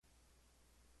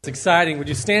It's exciting. Would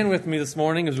you stand with me this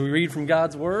morning as we read from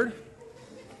God's Word?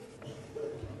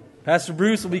 Pastor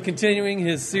Bruce will be continuing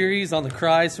his series on the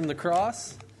cries from the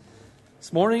cross.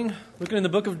 This morning, looking in the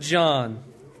book of John,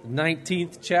 the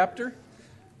 19th chapter,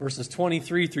 verses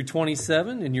 23 through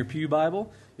 27 in your pew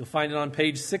Bible. You'll find it on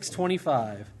page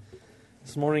 625.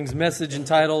 This morning's message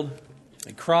entitled,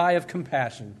 A Cry of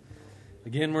Compassion.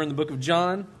 Again, we're in the book of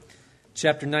John,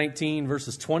 chapter 19,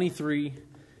 verses 23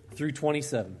 through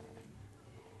 27.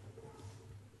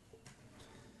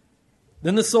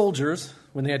 Then the soldiers,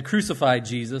 when they had crucified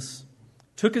Jesus,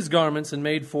 took his garments and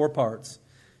made 4 parts,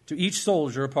 to each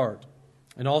soldier a part,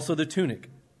 and also the tunic.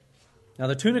 Now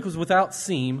the tunic was without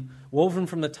seam, woven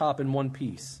from the top in one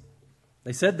piece.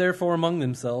 They said therefore among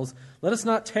themselves, Let us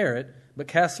not tear it, but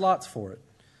cast lots for it,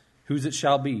 whose it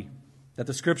shall be, that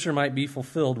the scripture might be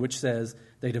fulfilled, which says,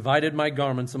 They divided my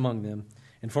garments among them,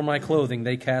 and for my clothing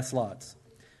they cast lots.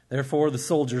 Therefore the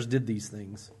soldiers did these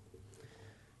things.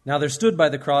 Now there stood by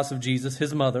the cross of Jesus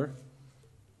his mother,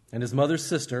 and his mother's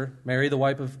sister, Mary the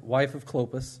wife of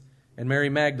Clopas, and Mary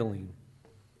Magdalene.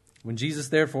 When Jesus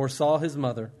therefore saw his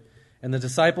mother, and the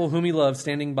disciple whom he loved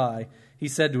standing by, he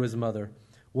said to his mother,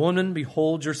 Woman,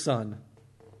 behold your son.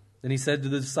 Then he said to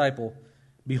the disciple,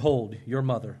 Behold your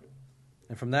mother.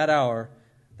 And from that hour,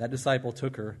 that disciple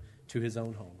took her to his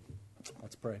own home.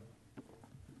 Let's pray.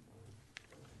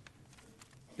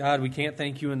 God, we can't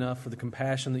thank you enough for the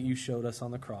compassion that you showed us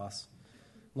on the cross.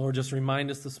 Lord, just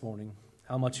remind us this morning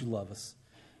how much you love us,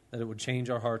 that it would change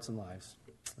our hearts and lives.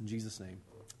 In Jesus' name,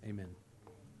 amen.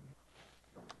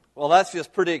 Well, that's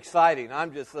just pretty exciting.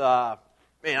 I'm just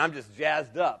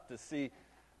jazzed up to see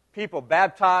people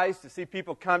baptized, to see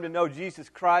people come to know Jesus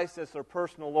Christ as their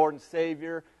personal Lord and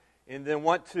Savior, and then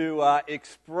want to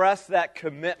express that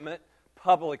commitment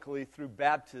publicly through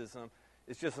baptism.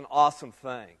 It's just an awesome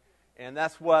thing. And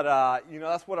that's what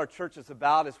that's what our church is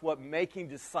about. It's what making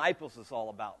disciples is all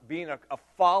about, being a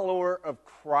follower of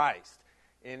Christ.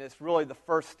 And it's really the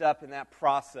first step in that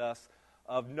process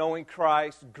of knowing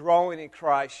Christ, growing in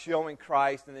Christ, showing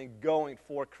Christ, and then going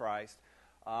for Christ.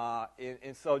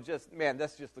 And so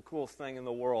that's just the coolest thing in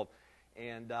the world.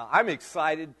 And I'm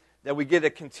excited that we get to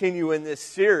continue in this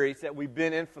series that we've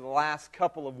been in for the last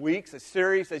couple of weeks, a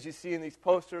series, as you see in these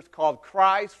posters, called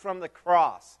Cries from the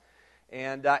Cross.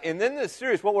 And in this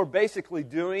series, what we're basically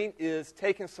doing is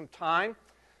taking some time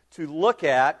to look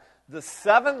at the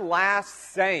 7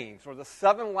 last sayings, or the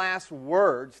 7 last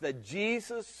words that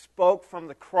Jesus spoke from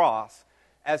the cross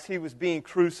as he was being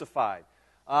crucified.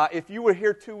 If you were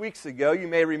here 2 weeks ago, you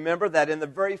may remember that in the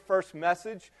very first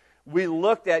message, we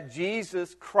looked at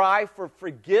Jesus' cry for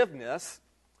forgiveness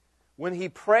when he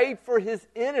prayed for his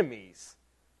enemies.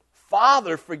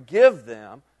 Father, forgive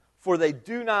them, for they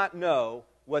do not know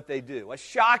what they do. A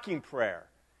shocking prayer.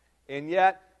 And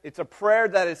yet, it's a prayer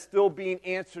that is still being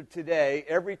answered today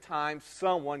every time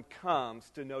someone comes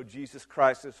to know Jesus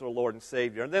Christ as their Lord and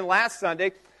Savior. And then last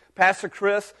Sunday, Pastor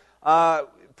Chris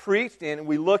preached, and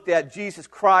we looked at Jesus'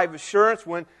 cry of assurance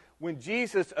when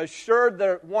Jesus assured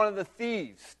one of the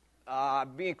thieves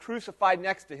being crucified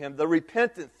next to him, the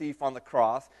repentant thief on the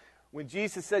cross, when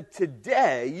Jesus said,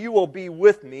 Today you will be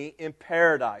with me in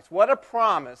paradise. What a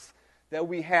promise that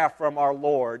we have from our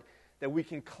Lord that we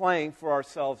can claim for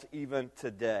ourselves even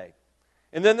today.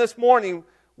 And then this morning,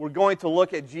 we're going to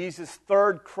look at Jesus'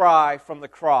 third cry from the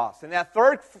cross. And that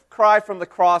third cry from the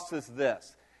cross is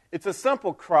this. It's a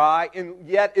simple cry, and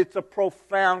yet it's a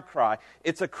profound cry.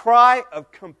 It's a cry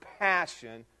of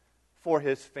compassion for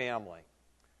his family.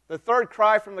 The third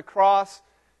cry from the cross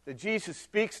that Jesus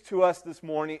speaks to us this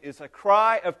morning is a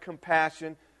cry of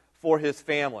compassion for his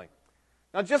family.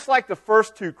 Now, just like the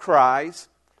first 2 cries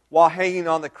while hanging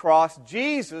on the cross,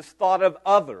 Jesus thought of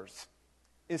others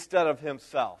instead of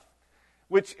himself,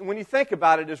 which, when you think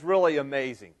about it, is really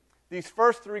amazing. These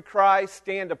first 3 cries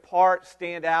stand apart,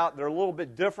 stand out. They're a little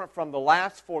bit different from the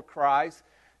last 4 cries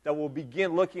that we'll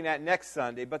begin looking at next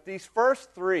Sunday. But these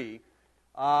first 3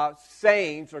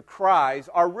 sayings or cries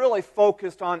are really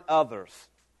focused on others.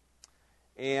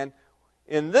 And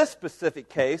in this specific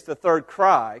case, the third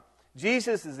cry,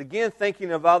 Jesus is again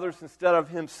thinking of others instead of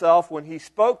himself when he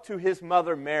spoke to his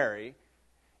mother Mary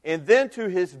and then to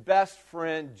his best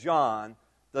friend John,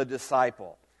 the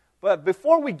disciple. But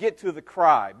before we get to the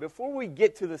cry, before we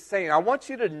get to the saying, I want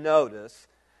you to notice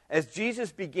as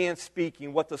Jesus began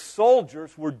speaking what the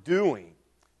soldiers were doing.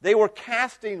 They were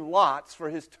casting lots for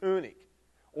his tunic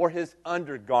or his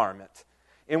undergarment.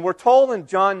 And we're told in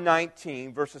John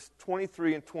 19, verses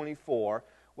 23 and 24,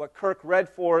 what Kirk read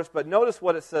for us, but notice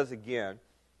what it says again.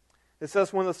 It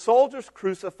says, When the soldiers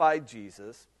crucified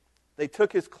Jesus, they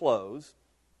took his clothes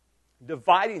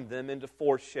dividing them into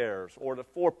 4 shares, or the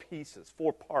 4 pieces,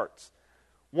 4 parts,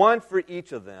 one for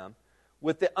each of them,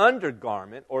 with the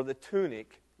undergarment, or the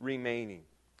tunic, remaining.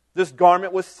 This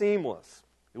garment was seamless.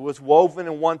 It was woven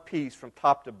in one piece from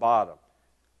top to bottom.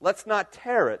 Let's not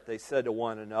tear it, they said to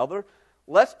one another.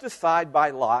 Let's decide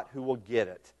by lot who will get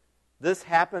it. This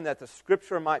happened that the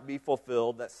scripture might be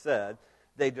fulfilled that said,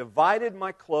 they divided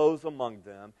my clothes among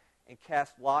them and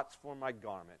cast lots for my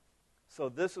garment. So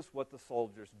this is what the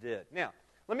soldiers did. Now,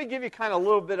 let me give you kind of a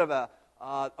little bit of a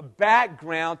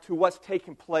background to what's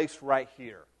taking place right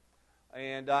here.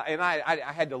 And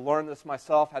I had to learn this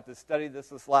myself, had to study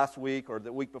this last week or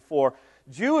the week before.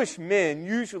 Jewish men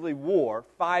usually wore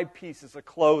 5 pieces of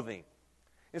clothing.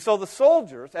 And so the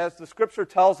soldiers, as the scripture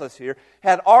tells us here,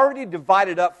 had already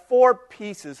divided up 4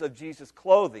 pieces of Jesus'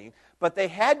 clothing, but they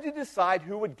had to decide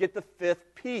who would get the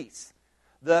 5th piece,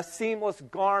 the seamless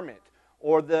garment,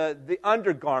 or the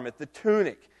undergarment, the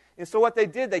tunic. And so what they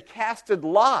did, they casted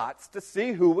lots to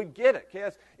see who would get it.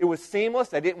 Okay? It was seamless.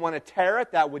 They didn't want to tear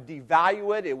it. That would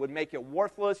devalue it. It would make it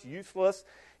worthless, useless.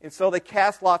 And so they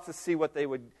cast lots to see what they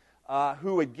would,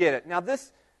 who would get it. Now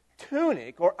this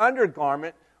tunic or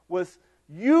undergarment was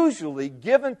usually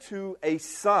given to a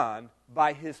son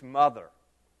by his mother.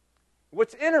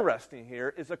 What's interesting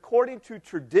here is, according to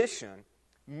tradition,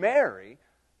 Mary,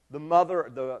 the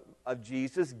mother of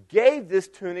Jesus, gave this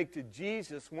tunic to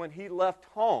Jesus when he left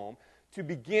home to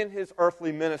begin his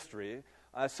earthly ministry.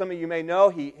 Some of you may know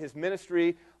his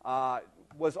ministry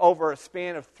was over a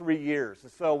span of 3 years.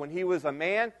 And so when he was a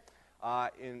man,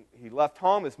 he left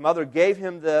home, his mother gave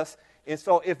him this. And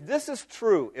so if this is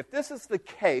true, if this is the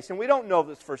case, and we don't know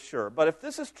this for sure, but if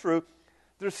this is true,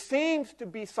 there seems to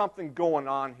be something going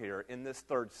on here in this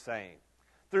third saying.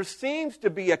 There seems to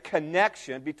be a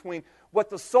connection between what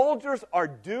the soldiers are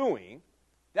doing,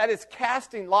 that is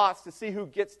casting lots to see who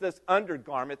gets this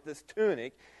undergarment, this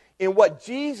tunic, and what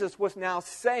Jesus was now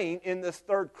saying in this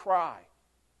third cry.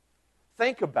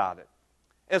 Think about it.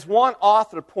 As one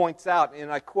author points out,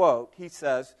 and I quote, he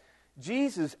says,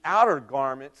 Jesus' outer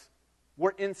garments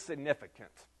were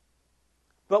insignificant.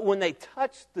 But when they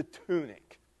touched the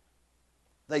tunic,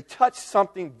 they touched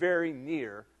something very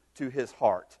near to his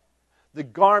heart. The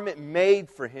garment made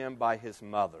for him by his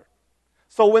mother.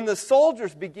 So when the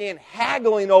soldiers began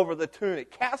haggling over the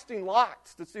tunic, casting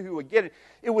lots to see who would get it,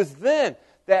 it was then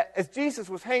that as Jesus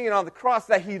was hanging on the cross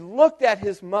that he looked at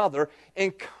his mother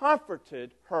and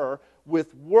comforted her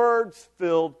with words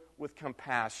filled with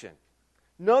compassion.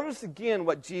 Notice again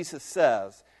what Jesus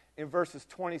says in verses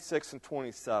 26 and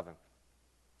 27.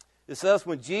 It says,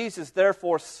 when Jesus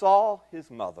therefore saw his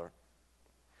mother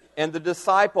and the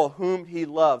disciple whom he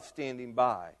loved standing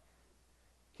by,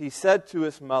 he said to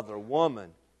his mother,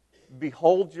 Woman,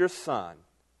 behold your son.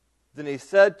 Then he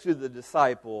said to the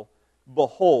disciple,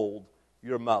 Behold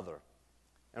your mother.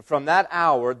 And from that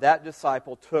hour, that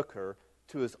disciple took her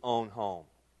to his own home.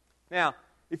 Now,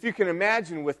 if you can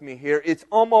imagine with me here, it's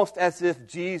almost as if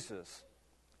Jesus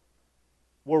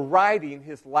were writing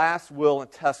his last will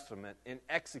and testament and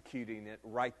executing it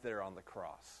right there on the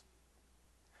cross.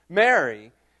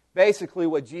 Mary, basically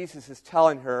what Jesus is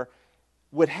telling her,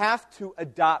 would have to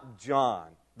adopt John,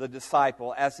 the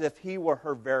disciple, as if he were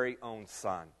her very own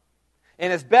son.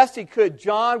 And as best he could,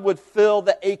 John would fill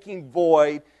the aching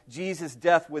void Jesus'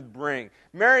 death would bring.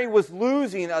 Mary was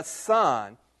losing a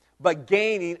son, but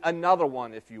gaining another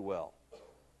one, if you will.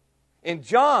 And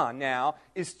John now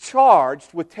is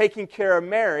charged with taking care of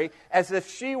Mary as if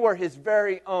she were his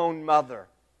very own mother.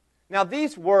 Now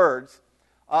these words,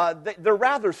 they're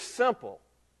rather simple.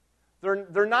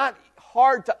 They're not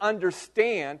hard to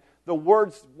understand, the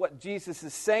words, what Jesus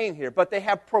is saying here, but they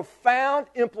have profound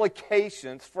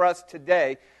implications for us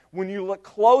today when you look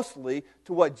closely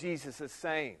to what Jesus is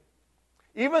saying.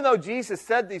 Even though Jesus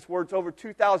said these words over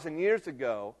 2,000 years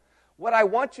ago, what I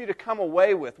want you to come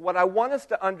away with, what I want us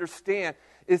to understand,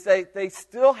 is that they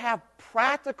still have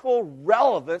practical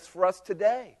relevance for us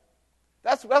today.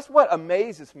 That's what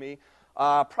amazes me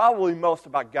probably most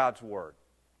about God's Word.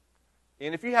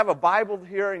 And if you have a Bible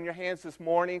here in your hands this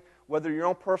morning, whether your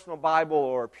own personal Bible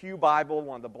or a pew Bible,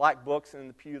 one of the black books in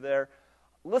the pew there,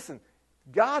 listen,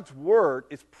 God's Word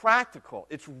is practical.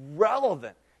 It's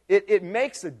relevant. It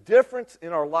makes a difference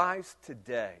in our lives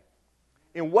today.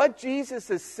 And what Jesus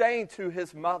is saying to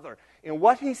his mother, and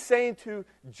what he's saying to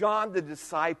John the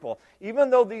disciple, even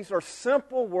though these are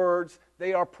simple words,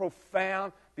 they are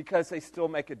profound because they still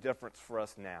make a difference for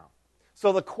us now.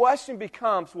 So the question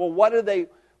becomes, well, what do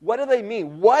they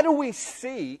mean? What do we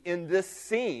see in this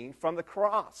scene from the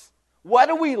cross? What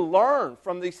do we learn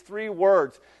from these 3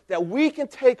 words that we can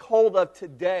take hold of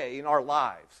today in our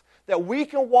lives? that we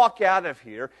can walk out of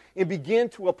here and begin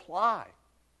to apply,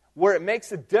 where it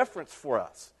makes a difference for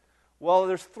us? Well,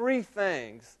 there's three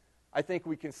things I think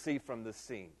we can see from this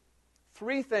scene.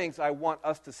 Three things I want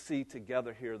us to see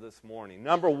together here this morning.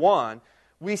 Number one,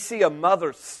 we see a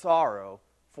mother's sorrow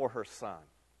for her son.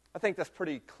 I think that's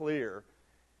pretty clear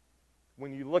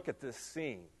when you look at this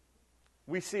scene.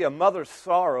 We see a mother's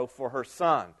sorrow for her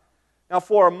son. Now,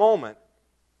 for a moment,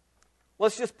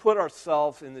 let's just put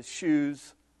ourselves in the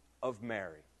shoes of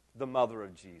Mary, the mother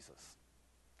of Jesus.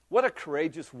 What a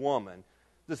courageous woman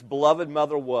this beloved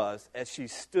mother was as she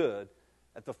stood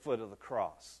at the foot of the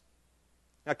cross.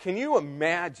 Now, can you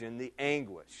imagine the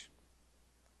anguish,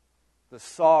 the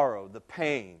sorrow, the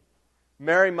pain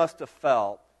Mary must have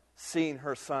felt seeing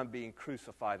her son being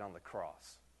crucified on the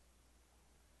cross?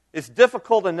 It's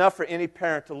difficult enough for any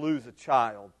parent to lose a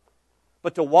child,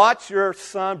 but to watch your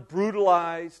son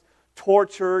brutalized,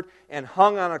 tortured, and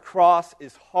hung on a cross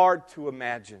is hard to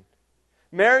imagine.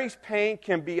 Mary's pain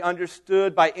can be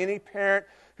understood by any parent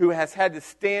who has had to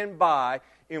stand by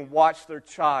and watch their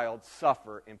child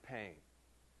suffer in pain.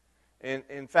 And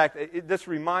in fact, this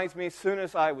reminds me, as soon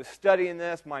as I was studying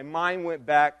this, my mind went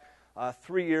back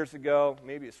 3 years ago,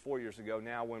 maybe it's 4 years ago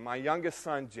now, when my youngest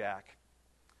son, Jack,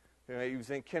 he was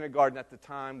in kindergarten at the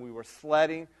time, we were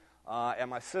sledding at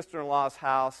my sister-in-law's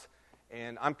house,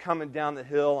 and I'm coming down the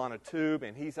hill on a tube,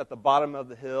 and he's at the bottom of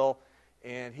the hill,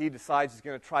 and he decides he's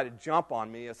going to try to jump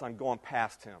on me as I'm going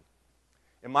past him.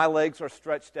 And my legs are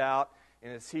stretched out,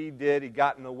 and as he did, he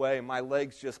got in the way, and my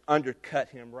legs just undercut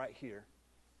him right here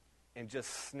and just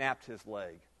snapped his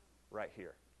leg right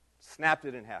here. Snapped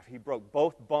it in half. He broke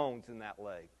both bones in that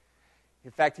leg.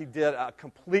 In fact, he did a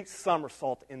complete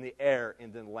somersault in the air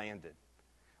and then landed.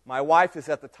 My wife is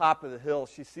at the top of the hill.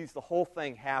 She sees the whole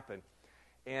thing happen.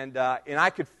 And I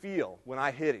could feel when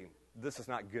I hit him, this is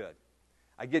not good.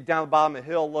 I get down the bottom of the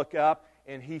hill, look up,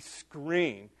 and he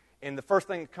screamed. And the first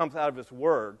thing that comes out of his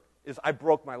word is, I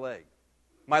broke my leg.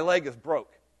 My leg is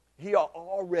broke. He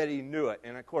already knew it.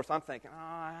 And, of course, I'm thinking,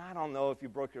 I don't know if you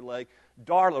broke your leg.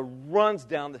 Darla runs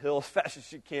down the hill as fast as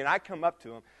she can. I come up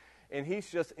to him, and he's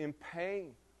just in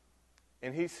pain.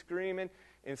 And he's screaming.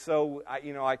 And so,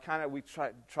 we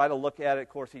try to look at it. Of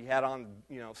course, he had on,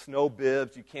 snow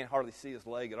bibs. You can't hardly see his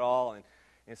leg at all.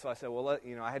 And so I said, well,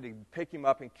 I had to pick him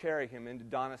up and carry him into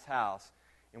Donna's house.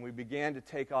 And we began to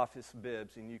take off his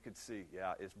bibs, and you could see,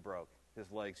 yeah, it's broke. His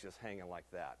leg's just hanging like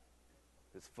that,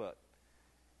 his foot.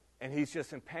 And he's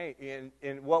just in pain.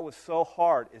 And what was so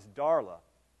hard is Darla,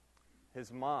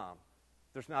 his mom,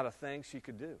 there's not a thing she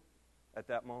could do at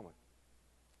that moment.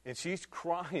 And she's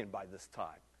crying by this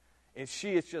time. And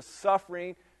she is just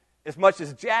suffering as much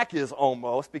as Jack is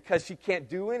almost, because she can't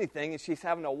do anything, and she's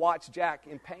having to watch Jack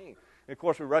in pain. And, of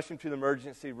course, we rushed him to the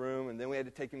emergency room, and then we had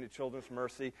to take him to Children's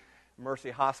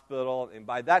Mercy Hospital. And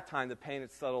by that time, the pain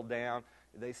had settled down.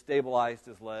 They stabilized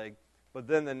his leg. But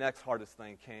then the next hardest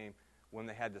thing came when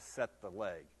they had to set the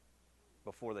leg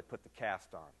before they put the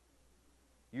cast on.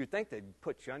 You'd think they'd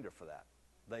put you under for that.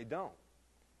 They don't.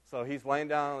 So he's laying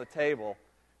down on the table,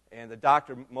 and the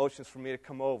doctor motions for me to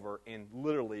come over and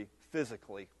literally,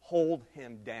 physically hold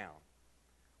him down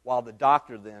while the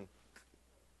doctor then,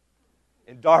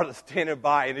 and Darla's standing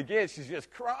by, and again, she's just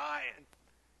crying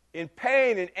in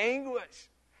pain and anguish.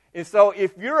 And so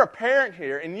if you're a parent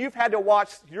here and you've had to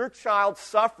watch your child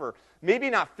suffer, maybe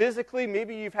not physically,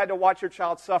 maybe you've had to watch your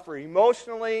child suffer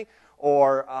emotionally,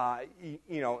 or,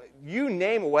 you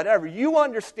name it, whatever, you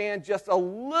understand just a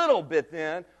little bit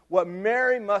then what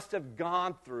Mary must have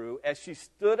gone through as she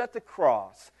stood at the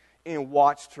cross and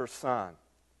watched her son.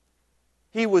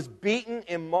 He was beaten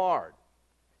and marred.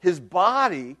 His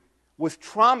body was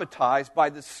traumatized by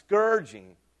the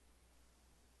scourging.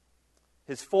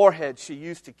 His forehead she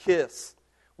used to kiss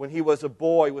when he was a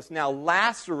boy was now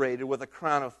lacerated with a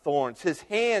crown of thorns. His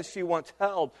hands she once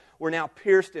held were now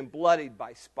pierced and bloodied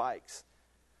by spikes.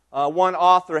 One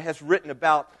author has written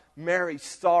about Mary's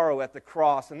sorrow at the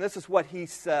cross, and this is what he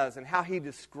says and how he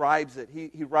describes it.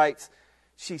 He writes,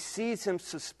 she sees him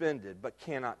suspended but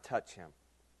cannot touch him.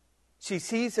 She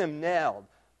sees him nailed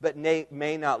but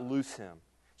may not loose him.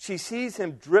 She sees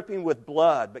him dripping with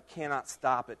blood, but cannot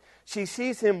stop it. She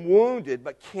sees him wounded,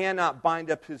 but cannot bind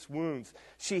up his wounds.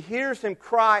 She hears him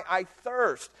cry, I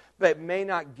thirst, but may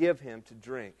not give him to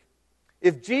drink.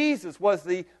 If Jesus was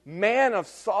the man of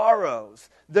sorrows,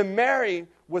 then Mary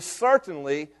was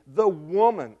certainly the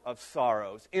woman of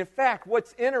sorrows. In fact,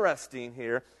 what's interesting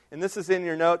here, and this is in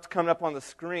your notes coming up on the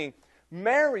screen,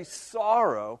 Mary's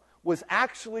sorrow was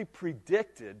actually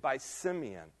predicted by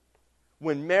Simeon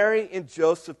when Mary and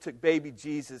Joseph took baby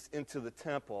Jesus into the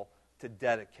temple to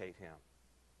dedicate him.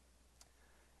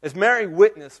 As Mary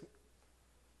witnessed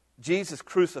Jesus'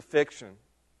 crucifixion,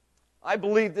 I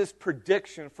believe this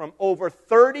prediction from over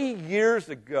 30 years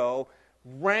ago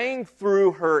rang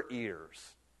through her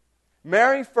ears.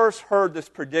 Mary first heard this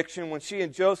prediction when she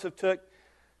and Joseph took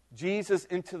Jesus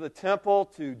into the temple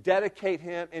to dedicate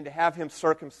him and to have him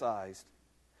circumcised.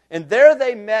 And there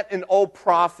they met an old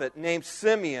prophet named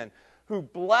Simeon, who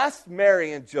blessed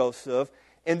Mary and Joseph,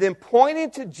 and then pointing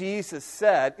to Jesus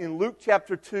said in Luke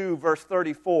chapter 2, verse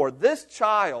 34, this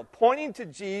child, pointing to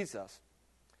Jesus,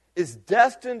 is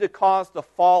destined to cause the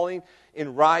falling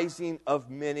and rising of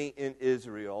many in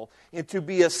Israel, and to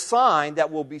be a sign that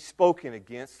will be spoken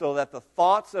against, so that the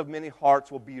thoughts of many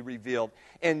hearts will be revealed.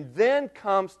 And then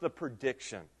comes the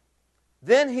prediction.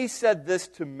 Then he said this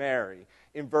to Mary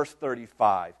in verse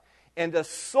 35, and a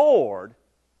sword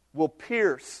will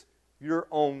pierce your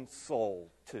own soul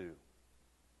too.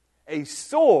 A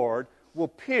sword will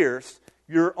pierce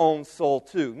your own soul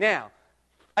too. Now,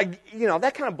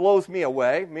 that kind of blows me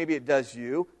away. Maybe it does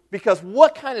you. Because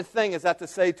what kind of thing is that to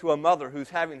say to a mother who's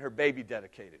having her baby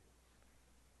dedicated?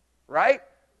 Right?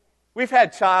 We've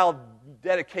had child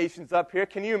dedications up here.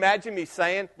 Can you imagine me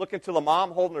saying, looking to the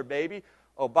mom holding her baby,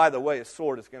 oh, by the way, a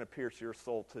sword is going to pierce your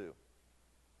soul too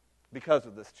because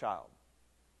of this child?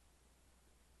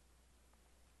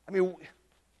 I mean,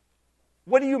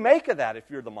 what do you make of that if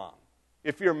you're the mom,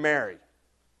 if you're married?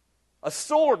 A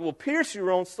sword will pierce your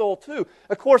own soul too.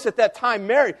 Of course, at that time,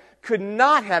 Mary could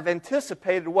not have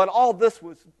anticipated what all this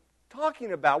was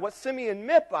talking about, what Simeon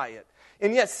meant by it.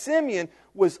 And yet Simeon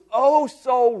was oh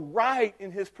so right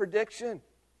in his prediction.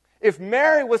 If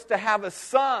Mary was to have a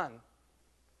son,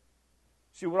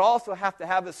 she would also have to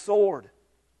have a sword.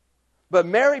 But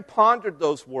Mary pondered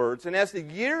those words, and as the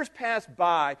years passed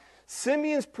by,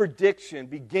 Simeon's prediction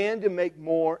began to make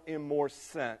more and more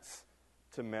sense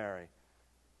to Mary.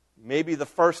 Maybe the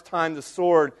first time the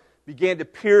sword began to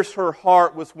pierce her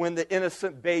heart was when the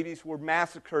innocent babies were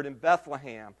massacred in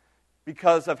Bethlehem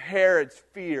because of Herod's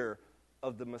fear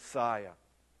of the Messiah.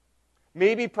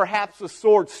 Maybe perhaps the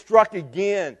sword struck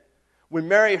again when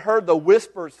Mary heard the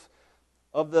whispers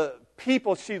of the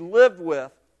people she lived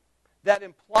with that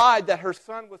implied that her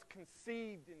son was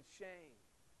conceived in shame.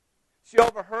 She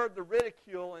overheard the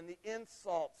ridicule and the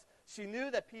insults. She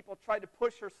knew that people tried to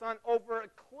push her son over a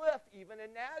cliff, even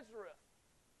in Nazareth,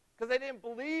 because they didn't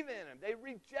believe in him. They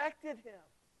rejected him.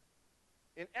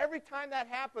 And every time that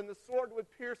happened, the sword would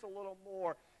pierce a little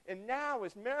more. And now,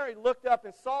 as Mary looked up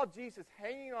and saw Jesus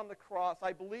hanging on the cross,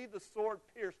 I believe the sword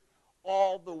pierced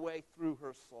all the way through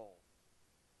her soul.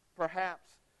 Perhaps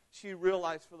she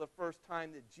realized for the first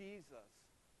time that Jesus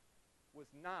was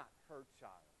not her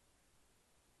child,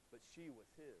 but she was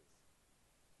his.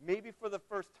 Maybe for the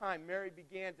first time, Mary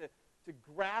began to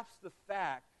grasp the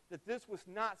fact that this was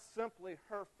not simply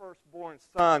her firstborn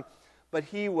son, but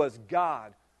he was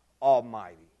God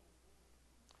Almighty.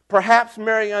 Perhaps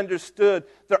Mary understood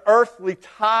the earthly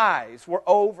ties were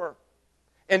over,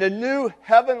 and a new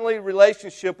heavenly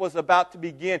relationship was about to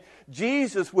begin.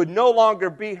 Jesus would no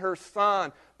longer be her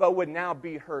son, but would now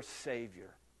be her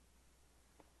Savior.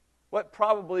 What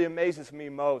probably amazes me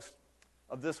most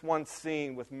of this one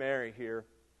scene with Mary here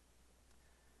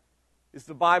is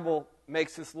the Bible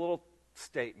makes this little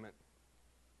statement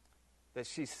that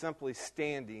she's simply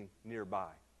standing nearby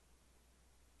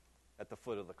at the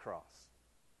foot of the cross.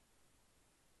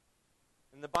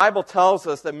 And the Bible tells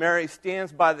us that Mary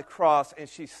stands by the cross and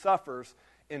she suffers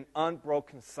in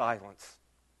unbroken silence.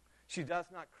 She does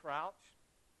not crouch.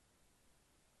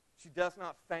 She does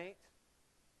not faint.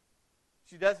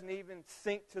 She doesn't even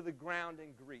sink to the ground in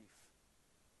grief.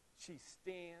 She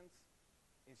stands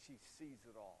and she sees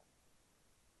it all.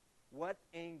 What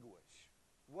anguish,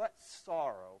 what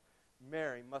sorrow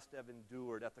Mary must have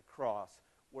endured at the cross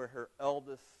where her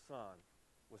eldest son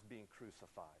was being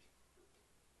crucified.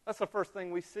 That's the first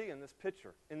thing we see in this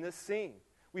picture, in this scene.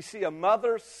 We see a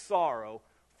mother's sorrow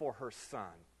for her son.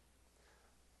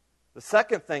 The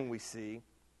second thing we see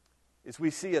is we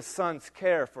see a son's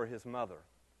care for his mother.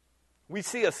 We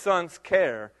see a son's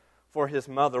care for his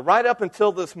mother. Right up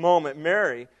until this moment,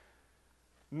 Mary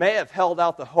may have held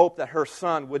out the hope that her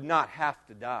son would not have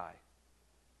to die.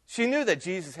 She knew that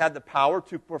Jesus had the power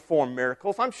to perform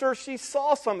miracles. I'm sure she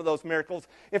saw some of those miracles.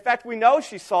 In fact, we know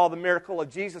she saw the miracle of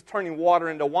Jesus turning water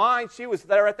into wine. She was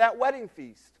there at that wedding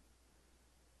feast.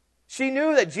 She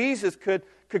knew that Jesus could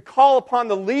call upon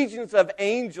the legions of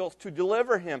angels to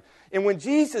deliver him. And when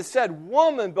Jesus said,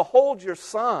 "Woman, behold your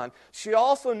son," she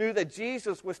also knew that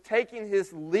Jesus was taking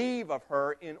his leave of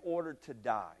her in order to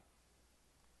die.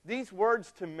 These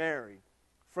words to Mary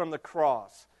from the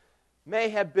cross may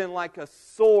have been like a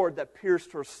sword that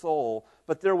pierced her soul,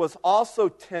 but there was also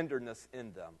tenderness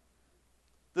in them.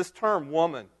 This term,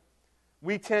 woman,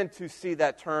 we tend to see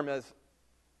that term as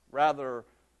rather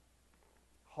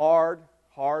hard,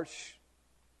 harsh,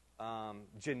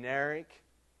 generic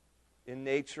in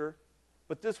nature.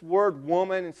 But this word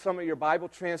woman in some of your Bible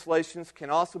translations can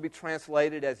also be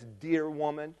translated as dear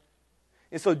woman.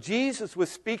 And so Jesus was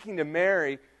speaking to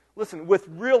Mary, listen, with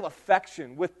real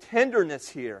affection, with tenderness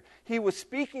here. He was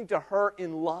speaking to her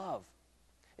in love.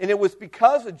 And it was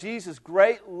because of Jesus'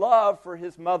 great love for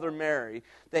his mother Mary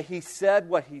that he said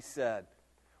what he said.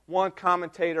 One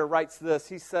commentator writes this.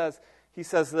 He says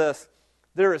this,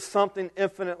 there is something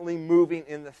infinitely moving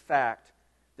in the fact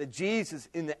that Jesus,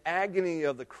 in the agony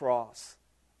of the cross,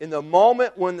 in the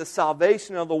moment when the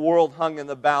salvation of the world hung in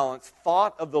the balance,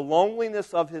 thought of the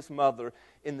loneliness of his mother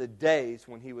in the days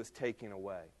when he was taken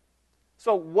away.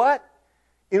 So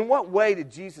in what way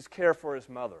did Jesus care for his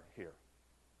mother here?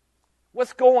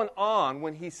 What's going on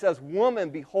when he says, woman,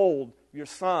 behold your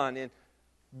son, and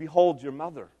behold your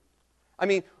mother? I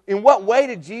mean, in what way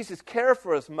did Jesus care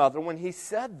for his mother when he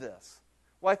said this?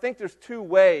 Well, I think there's two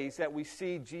ways that we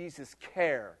see Jesus'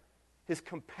 care, his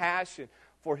compassion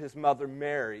for his mother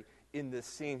Mary in this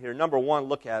scene here. Number one,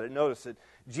 look at it, notice it.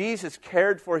 Jesus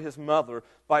cared for his mother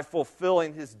by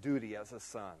fulfilling his duty as a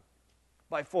son.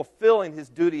 By fulfilling his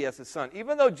duty as a son.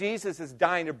 Even though Jesus is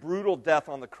dying a brutal death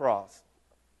on the cross,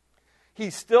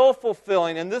 he's still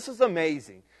fulfilling, and this is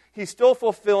amazing, he's still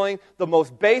fulfilling the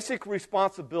most basic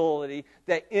responsibility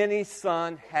that any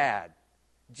son had.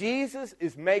 Jesus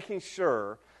is making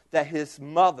sure that his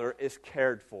mother is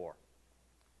cared for.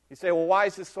 You say, well, why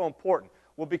is this so important?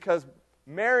 Well, because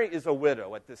Mary is a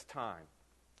widow at this time.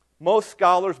 Most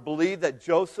scholars believe that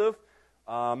Joseph,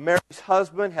 Mary's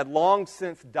husband, had long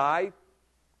since died.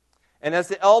 And as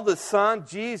the eldest son,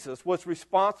 Jesus was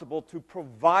responsible to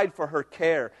provide for her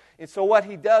care. And so what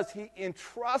he does, he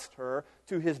entrusts her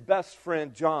to his best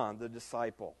friend, John, the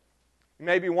disciple. You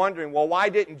may be wondering, well, why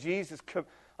didn't Jesus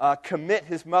commit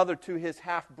his mother to his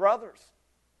half-brothers?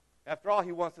 After all,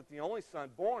 he wasn't the only son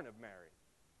born of Mary.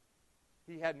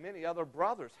 He had many other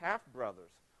brothers, half-brothers.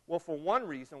 Well, for one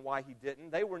reason why he didn't,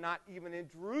 they were not even in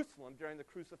Jerusalem during the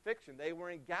crucifixion. They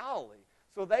were in Galilee.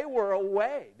 So they were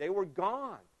away. They were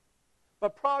gone.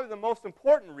 But probably the most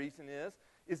important reason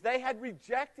is they had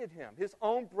rejected him. His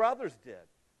own brothers did.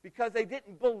 Because they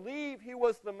didn't believe he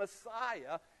was the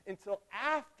Messiah until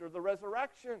after the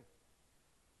resurrection.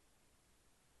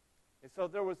 And so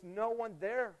there was no one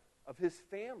there of his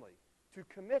family to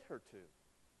commit her to.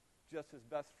 Just his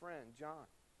best friend, John.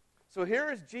 So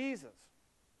here is Jesus.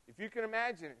 If you can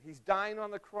imagine it, he's dying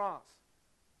on the cross.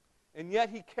 And yet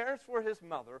he cares for his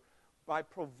mother by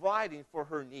providing for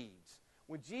her needs.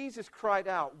 When Jesus cried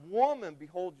out, woman,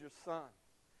 behold your son,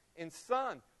 and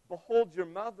son, behold your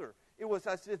mother, it was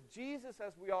as if Jesus,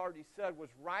 as we already said, was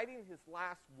writing his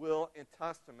last will and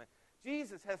testament.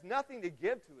 Jesus has nothing to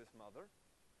give to his mother.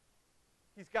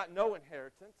 He's got no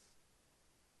inheritance.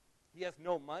 He has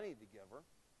no money to give her.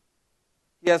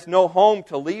 He has no home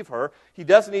to leave her. He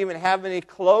doesn't even have any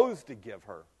clothes to give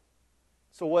her.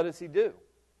 So what does he do?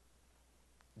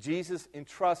 Jesus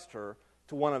entrusts her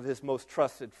to one of his most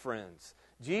trusted friends.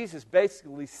 Jesus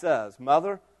basically says,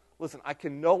 Mother, listen, I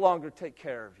can no longer take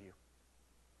care of you.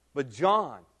 But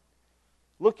John,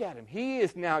 look at him. He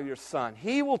is now your son.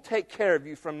 He will take care of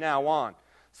you from now on.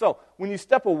 So when you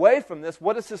step away from this,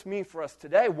 what does this mean for us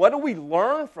today? What do we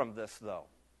learn from this, though?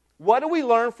 What do we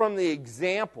learn from the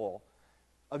example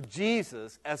of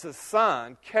Jesus as a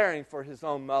son caring for his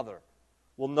own mother?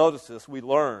 Well, notice this. We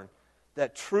learn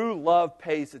that true love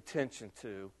pays attention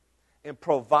to and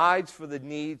provides for the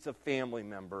needs of family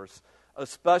members,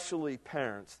 especially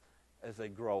parents, as they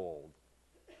grow old.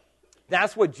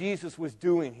 That's what Jesus was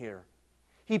doing here.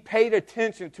 He paid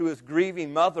attention to his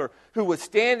grieving mother who was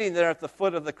standing there at the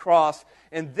foot of the cross,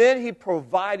 and then he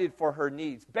provided for her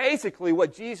needs. Basically,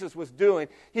 what Jesus was doing,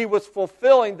 he was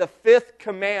fulfilling the fifth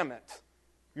commandment.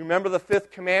 You remember the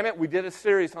fifth commandment? We did a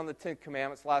series on the 10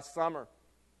 commandments last summer.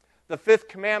 The fifth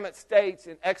commandment states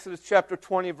in Exodus chapter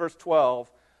 20, verse 12,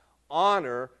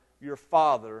 honor your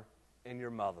father and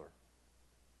your mother.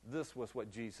 This was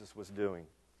what Jesus was doing.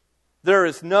 There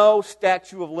is no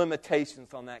statute of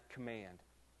limitations on that command.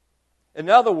 In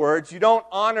other words, you don't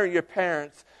honor your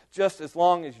parents just as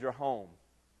long as you're home.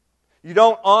 You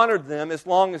don't honor them as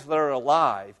long as they're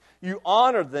alive. You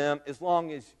honor them as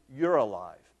long as you're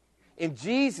alive. And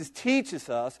Jesus teaches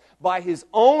us by his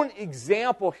own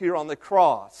example here on the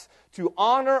cross to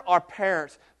honor our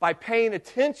parents by paying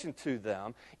attention to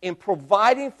them and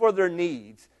providing for their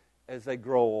needs as they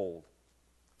grow old.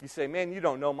 You say, man, you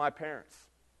don't know my parents.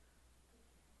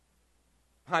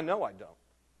 I know I don't.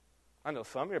 I know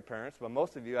some of your parents, but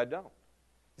most of you I don't.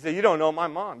 You say, you don't know my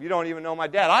mom. You don't even know my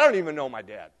dad. I don't even know my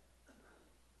dad.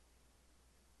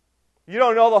 You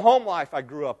don't know the home life I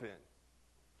grew up in.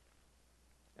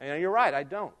 And you're right, I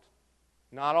don't.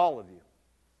 Not all of you.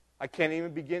 I can't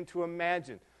even begin to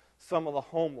imagine some of the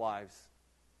home lives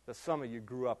that some of you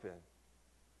grew up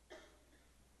in.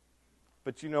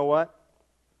 But you know what?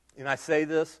 And I say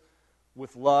this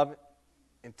with love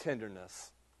and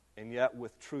tenderness, and yet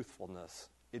with truthfulness.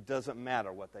 It doesn't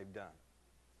matter what they've done.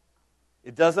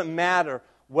 It doesn't matter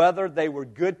whether they were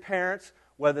good parents,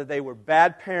 whether they were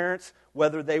bad parents,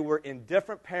 whether they were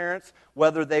indifferent parents,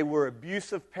 whether they were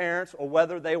abusive parents, or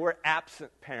whether they were absent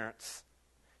parents.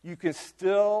 You can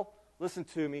still, listen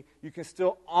to me, you can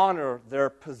still honor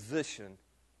their position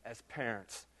as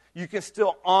parents. You can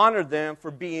still honor them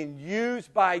for being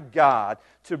used by God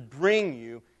to bring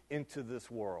you into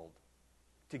this world,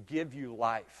 to give you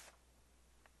life.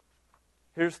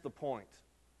 Here's the point.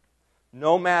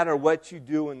 No matter what you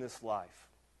do in this life,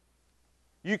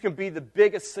 you can be the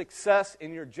biggest success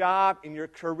in your job, in your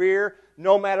career.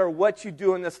 No matter what you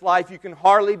do in this life, you can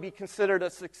hardly be considered a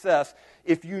success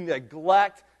if you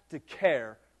neglect to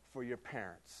care for your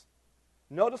parents.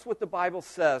 Notice what the Bible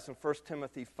says in 1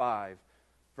 Timothy 5,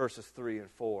 verses 3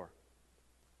 and 4.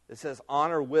 It says,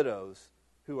 honor widows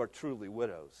who are truly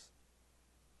widows.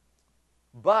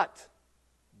 But,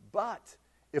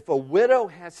 if a widow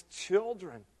has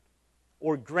children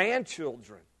or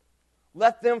grandchildren,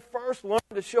 let them first learn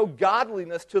to show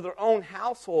godliness to their own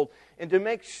household and to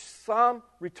make some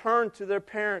return to their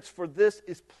parents, for this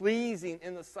is pleasing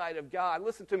in the sight of God.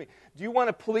 Listen to me. Do you want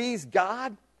to please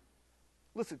God?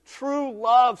 Listen, true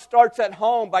love starts at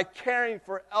home by caring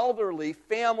for elderly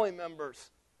family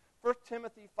members. 1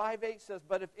 Timothy 5:8 says,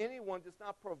 but if anyone does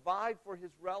not provide for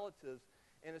his relatives,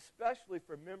 and especially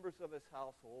for members of his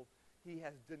household, he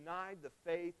has denied the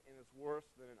faith and is worse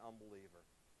than an unbeliever.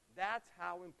 That's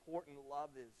how important love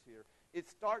is here. It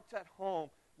starts at home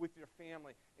with your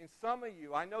family. And some of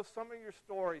you, I know some of your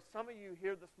stories, some of you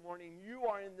here this morning, you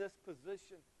are in this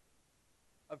position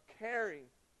of caring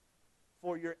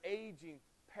for your aging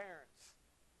parents.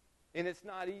 And it's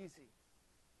not easy.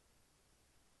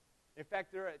 In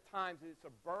fact, there are at times it's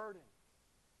a burden.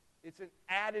 It's an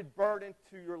added burden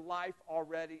to your life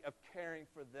already of caring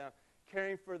for them,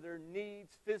 caring for their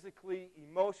needs physically,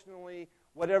 emotionally,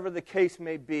 whatever the case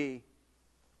may be.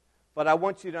 But I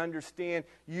want you to understand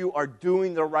you are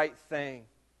doing the right thing.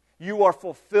 You are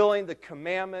fulfilling the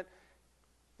commandment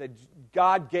that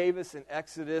God gave us in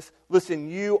Exodus. Listen,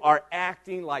 you are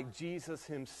acting like Jesus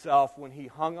himself when he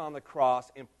hung on the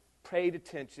cross and paid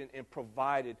attention and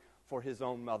provided for his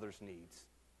own mother's needs.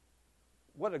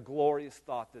 What a glorious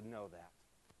thought to know that.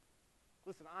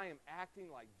 Listen, I am acting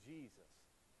like Jesus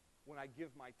when I give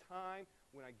my time,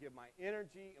 when I give my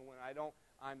energy, and when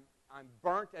I'm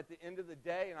burnt at the end of the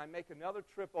day, and I make another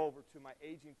trip over to my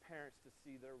aging parents to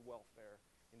see their welfare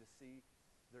and to see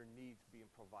their needs being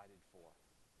provided for.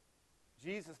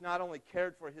 Jesus not only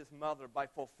cared for his mother by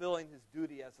fulfilling his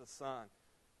duty as a son,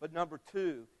 but number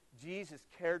two, Jesus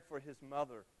cared for his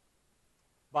mother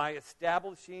by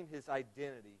establishing his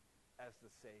identity as the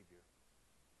Savior.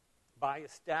 By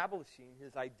establishing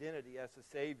his identity as the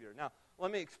Savior. Now, let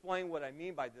me explain what I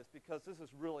mean by this, because this is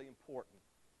really important.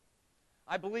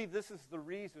 I believe this is the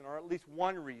reason, or at least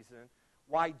one reason,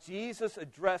 why Jesus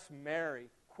addressed Mary,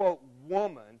 quote,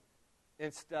 woman,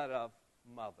 instead of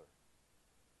mother.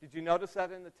 Did you notice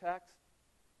that in the text?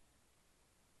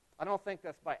 I don't think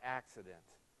that's by accident.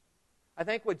 I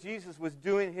think what Jesus was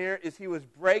doing here is he was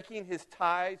breaking his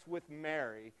ties with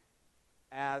Mary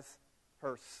as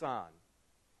her son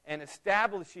and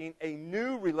establishing a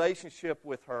new relationship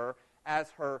with her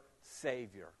as her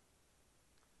Savior.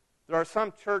 There are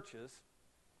some churches,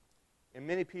 and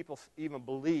many people even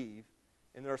believe,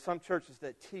 and there are some churches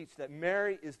that teach that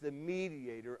Mary is the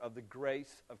mediator of the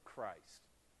grace of Christ.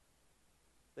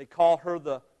 They call her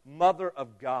the Mother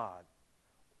of God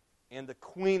and the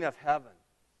Queen of Heaven.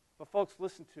 But folks,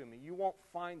 listen to me. You won't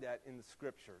find that in the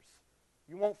Scriptures.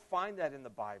 You won't find that in the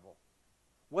Bible.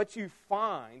 What you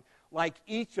find, like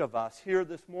each of us here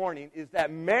this morning, is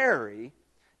that Mary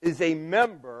is a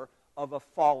member of a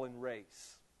fallen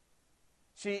race.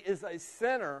 She is a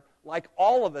sinner like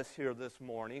all of us here this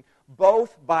morning,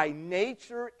 both by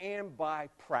nature and by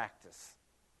practice.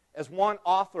 As one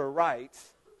author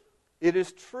writes, it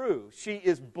is true, she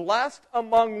is blessed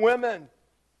among women,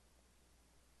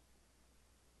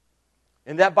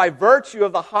 and that by virtue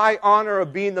of the high honor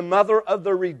of being the mother of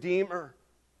the Redeemer,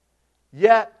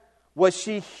 yet was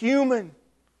she human,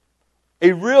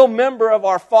 a real member of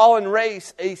our fallen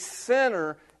race, a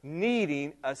sinner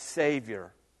needing a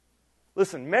Savior.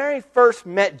 Listen, Mary first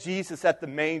met Jesus at the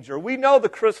manger. We know the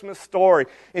Christmas story,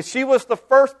 and she was the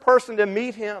first person to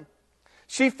meet him.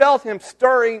 She felt him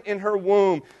stirring in her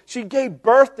womb. She gave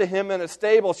birth to him in a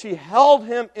stable. She held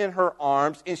him in her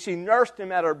arms, and she nursed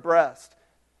him at her breast.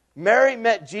 Mary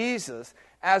met Jesus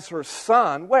as her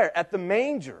son, where? At the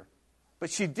manger. But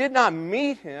she did not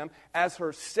meet him as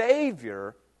her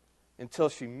Savior until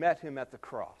she met him at the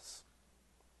cross.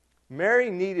 Mary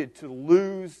needed to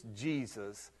lose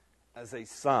Jesus as a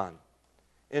son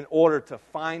in order to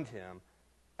find him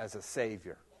as a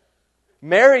Savior.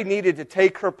 Mary needed to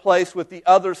take her place with the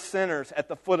other sinners at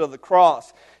the foot of the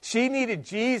cross. She needed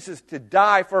Jesus to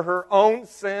die for her own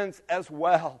sins as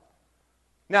well.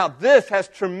 Now, this has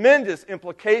tremendous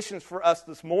implications for us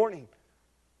this morning.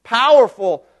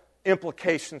 Powerful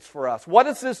implications for us. What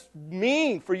does this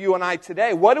mean for you and I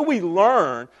today? What do we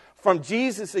learn from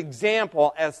Jesus'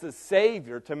 example as the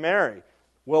Savior to Mary?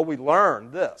 Well, we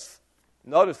learn this.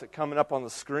 Notice it coming up on the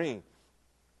screen.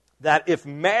 That if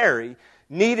Mary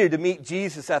needed to meet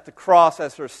Jesus at the cross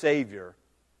as her Savior,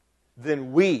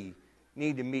 then we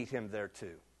need to meet him there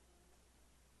too.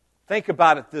 Think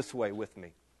about it this way with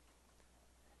me.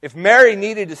 If Mary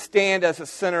needed to stand as a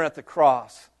sinner at the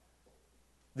cross,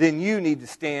 then you need to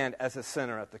stand as a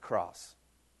sinner at the cross.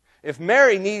 If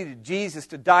Mary needed Jesus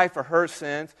to die for her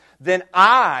sins, then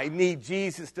I need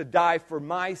Jesus to die for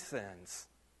my sins.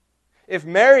 If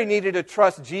Mary needed to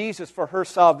trust Jesus for her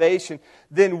salvation,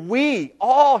 then we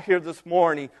all here this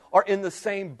morning are in the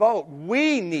same boat.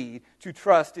 We need to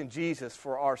trust in Jesus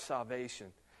for our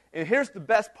salvation. And here's the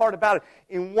best part about it.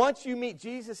 And once you meet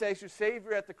Jesus as your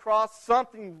Savior at the cross,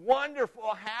 something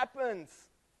wonderful happens.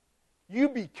 You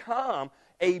become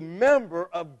a member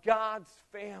of God's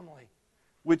family.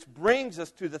 Which brings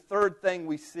us to the third thing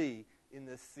we see in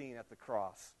this scene at the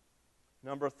cross.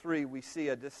 Number 3, we see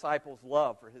a disciple's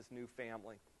love for his new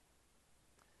family.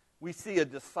 We see a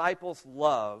disciple's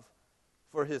love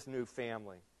for his new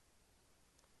family.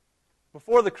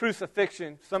 Before the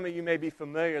crucifixion, some of you may be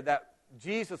familiar that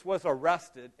Jesus was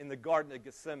arrested in the Garden of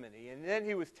Gethsemane, and then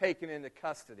he was taken into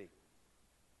custody.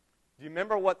 Do you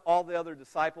remember what all the other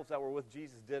disciples that were with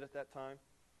Jesus did at that time?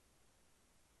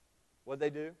 What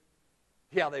did they do?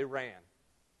 Yeah, they ran.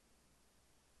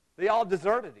 They all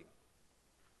deserted him.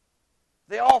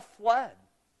 They all fled.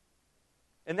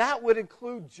 And that would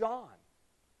include John,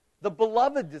 the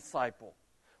beloved disciple,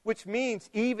 which means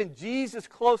even Jesus'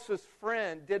 closest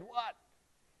friend did what?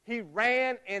 He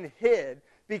ran and hid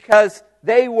because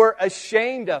they were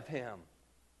ashamed of him.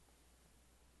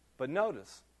 But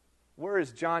notice, where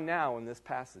is John now in this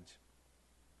passage?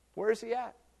 Where is he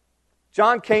at?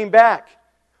 John came back.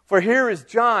 For here is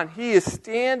John. He is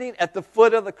standing at the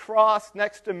foot of the cross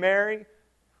next to Mary,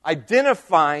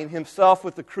 identifying himself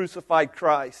with the crucified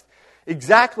Christ.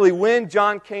 Exactly when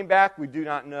John came back, we do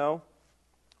not know.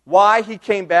 Why he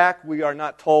came back, we are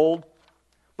not told.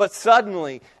 But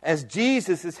suddenly, as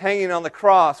Jesus is hanging on the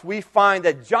cross, we find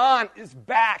that John is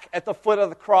back at the foot of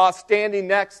the cross, standing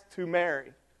next to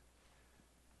Mary.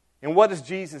 And what does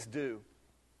Jesus do?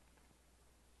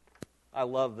 I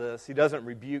love this. He doesn't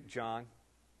rebuke John.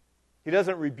 He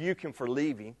doesn't rebuke him for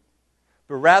leaving.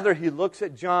 But rather, he looks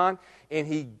at John,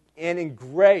 and in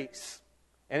grace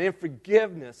and in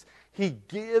forgiveness, he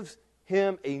gives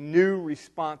him a new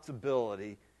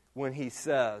responsibility when he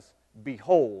says,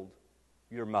 "Behold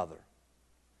your mother."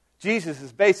 Jesus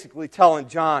is basically telling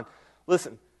John,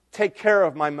 listen, take care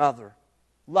of my mother.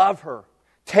 Love her.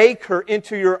 Take her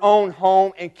into your own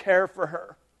home and care for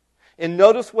her. And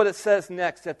notice what it says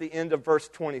next at the end of verse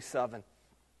 27.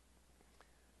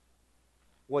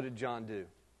 What did John do?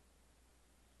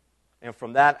 And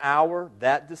from that hour,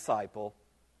 that disciple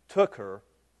took her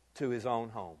to his own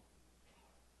home.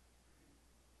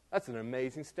 That's an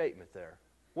amazing statement there.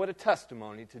 What a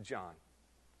testimony to John.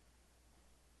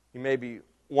 You may be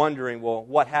wondering, well,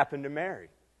 what happened to Mary?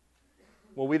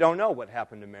 Well, we don't know what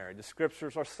happened to Mary. The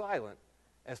Scriptures are silent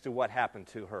as to what happened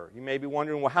to her. You may be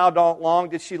wondering, well, how long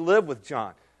did she live with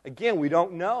John? Again, we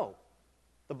don't know.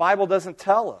 The Bible doesn't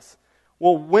tell us.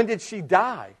 Well, when did she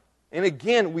die? And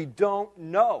again, we don't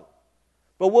know.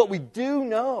 But what we do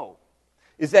know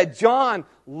is that John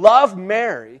loved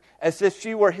Mary as if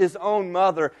she were his own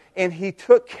mother, and he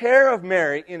took care of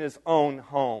Mary in his own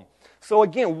home. So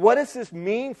again, what does this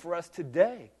mean for us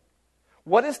today?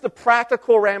 What is the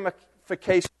practical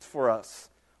ramifications for us?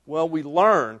 Well, we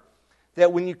learn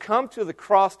that when you come to the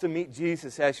cross to meet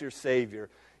Jesus as your Savior,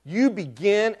 you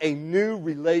begin a new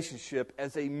relationship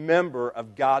as a member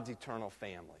of God's eternal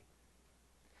family.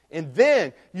 And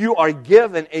then you are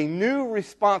given a new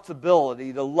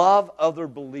responsibility to love other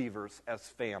believers as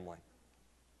family.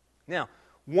 Now,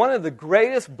 one of the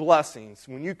greatest blessings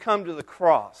when you come to the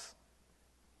cross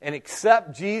and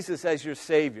accept Jesus as your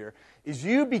Savior is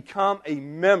you become a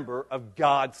member of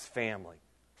God's family.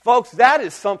 Folks, that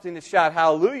is something to shout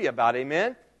hallelujah about,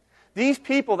 amen? These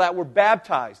people that were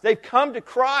baptized, they've come to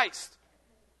Christ.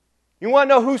 You want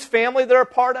to know whose family they're a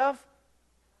part of?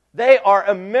 They are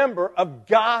a member of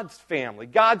God's family,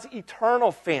 God's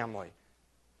eternal family.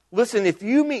 Listen, if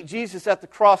you meet Jesus at the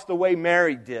cross the way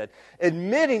Mary did,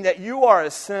 admitting that you are a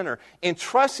sinner and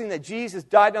trusting that Jesus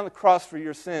died on the cross for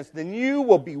your sins, then you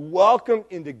will be welcomed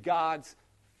into God's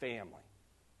family.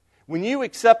 When you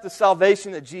accept the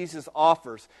salvation that Jesus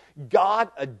offers, God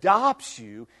adopts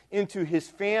you into His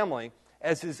family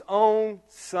as His own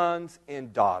sons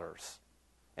and daughters.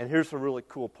 And here's the really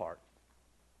cool part.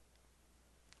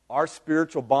 Our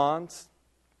spiritual bonds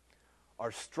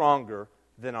are stronger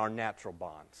than our natural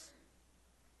bonds.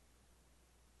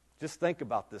 Just think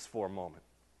about this for a moment.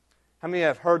 How many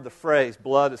have heard the phrase,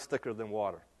 blood is thicker than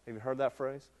water? Have you heard that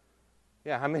phrase?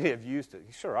 Yeah, how many have used it?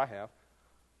 Sure, I have.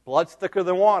 Blood's thicker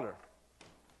than water.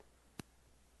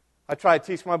 I try to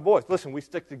teach my boys, listen, we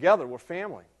stick together, we're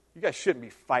family. You guys shouldn't be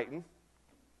fighting.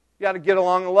 You got to get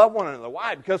along and love one another.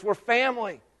 Why? Because we're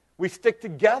family. We stick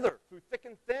together through thick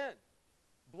and thin.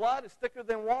 Blood is thicker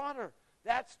than water.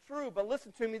 That's true, but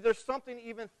listen to me, there's something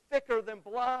even thicker than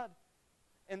blood,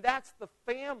 and that's the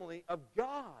family of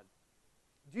God.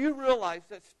 Do you realize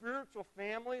that spiritual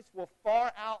families will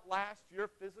far outlast your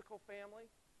physical family?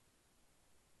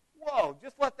 Whoa,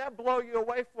 just let that blow you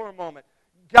away for a moment.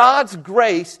 God's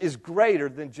grace is greater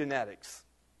than genetics.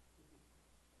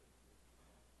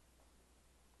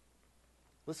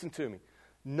 Listen to me.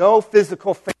 No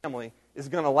physical family is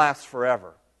going to last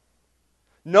forever.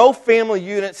 No family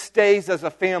unit stays as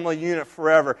a family unit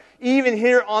forever. Even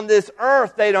here on this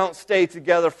earth, they don't stay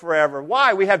together forever.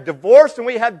 Why? We have divorce and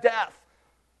we have death.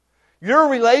 Your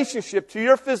relationship to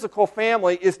your physical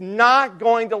family is not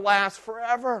going to last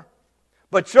forever.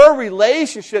 But your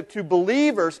relationship to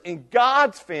believers in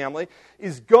God's family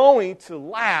is going to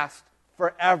last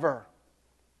forever.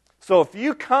 So if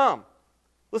you come,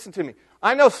 listen to me,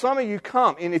 I know some of you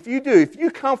come, and if you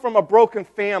come from a broken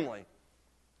family,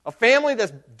 a family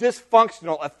that's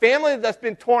dysfunctional, a family that's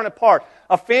been torn apart,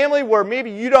 a family where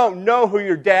maybe you don't know who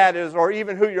your dad is or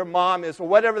even who your mom is or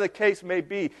whatever the case may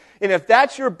be. And if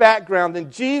that's your background,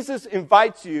 then Jesus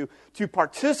invites you to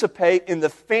participate in the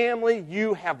family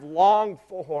you have longed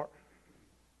for.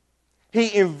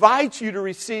 He invites you to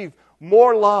receive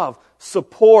more love,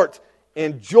 support,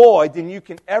 and joy than you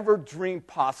can ever dream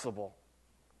possible.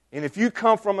 And if you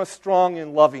come from a strong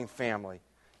and loving family,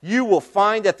 you will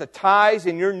find that the ties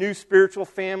in your new spiritual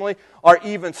family are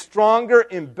even stronger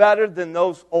and better than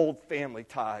those old family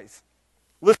ties.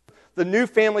 Listen, the new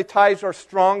family ties are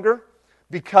stronger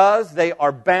because they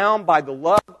are bound by the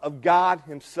love of God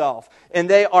Himself. And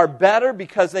they are better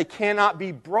because they cannot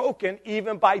be broken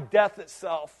even by death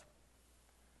itself.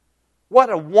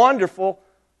 What a wonderful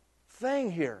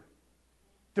thing here.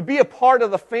 To be a part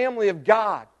of the family of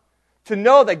God. To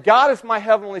know that God is my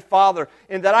Heavenly Father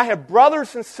and that I have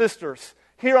brothers and sisters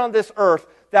here on this earth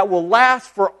that will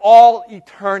last for all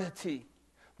eternity.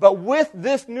 But with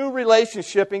this new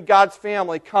relationship in God's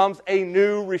family comes a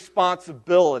new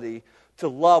responsibility to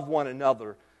love one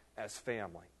another as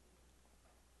family.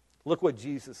 Look what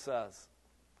Jesus says.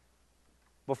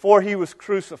 Before He was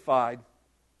crucified,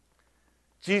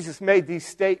 Jesus made these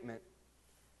statements.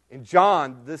 And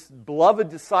John, this beloved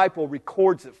disciple,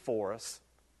 records it for us.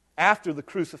 After the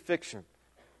crucifixion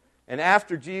and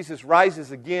after Jesus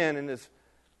rises again and is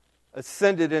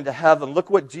ascended into heaven, look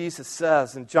what Jesus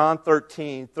says in John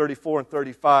 13, 34 and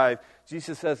 35.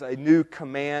 Jesus says, a new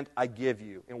command I give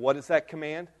you. And what is that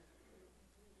command?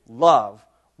 Love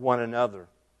one another.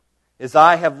 As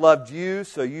I have loved you,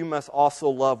 so you must also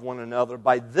love one another.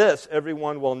 By this,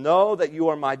 everyone will know that you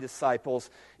are my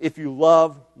disciples if you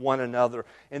love one another.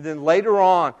 And then later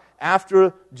on,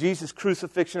 after Jesus'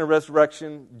 crucifixion and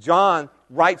resurrection, John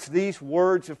writes these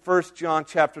words in 1 John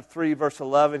chapter 3, verse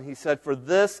 11. He said, for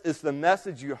this is the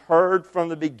message you heard from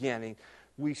the beginning.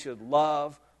 We should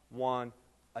love one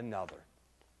another.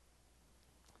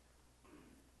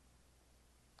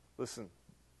 Listen,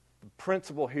 the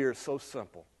principle here is so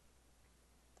simple.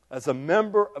 As a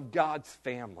member of God's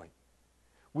family,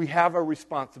 we have a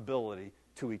responsibility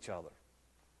to each other.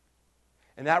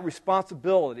 And that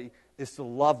responsibility is to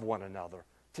love one another,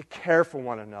 to care for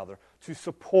one another, to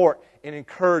support and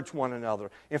encourage one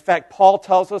another. In fact, Paul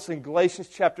tells us in Galatians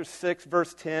chapter 6,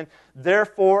 verse 10,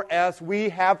 therefore, as we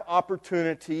have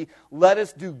opportunity, let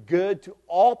us do good to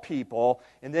all people.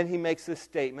 And then he makes this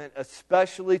statement,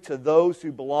 especially to those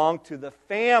who belong to the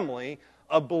family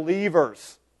of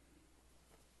believers.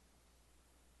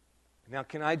 Now,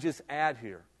 can I just add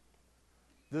here?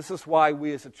 This is why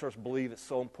we as a church believe it's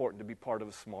so important to be part of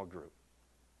a small group.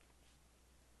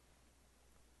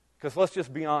 Because let's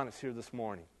just be honest here this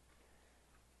morning.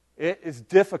 It is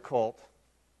difficult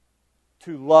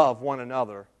to love one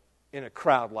another in a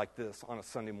crowd like this on a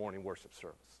Sunday morning worship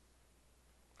service.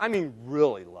 I mean,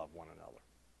 really love one another.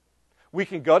 We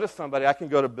can go to somebody, I can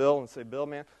go to Bill and say, Bill,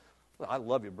 man, I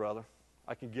love you, brother.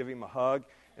 I can give him a hug,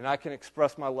 and I can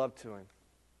express my love to him.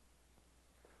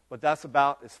 But that's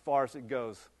about as far as it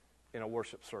goes in a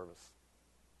worship service.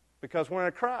 Because we're in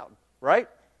a crowd, right?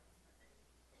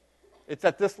 It's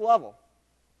at this level.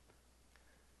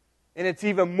 And it's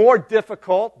even more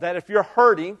difficult that if you're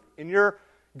hurting and you're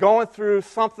going through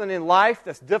something in life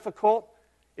that's difficult,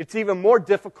 it's even more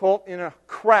difficult in a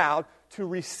crowd to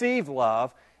receive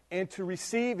love and to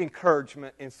receive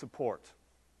encouragement and support.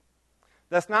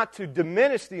 That's not to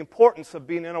diminish the importance of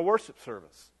being in a worship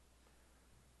service.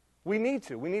 We need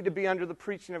to. We need to be under the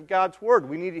preaching of God's Word.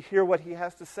 We need to hear what He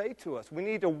has to say to us. We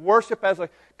need to worship as a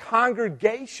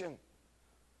congregation,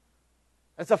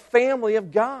 as a family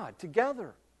of God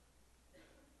together.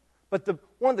 But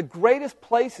one of the greatest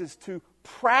places to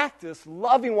practice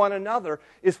loving one another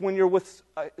is when you're with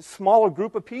a smaller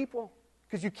group of people,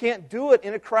 because you can't do it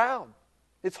in a crowd.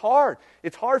 It's hard.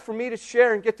 It's hard for me to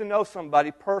share and get to know somebody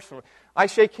personally. I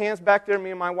shake hands back there, me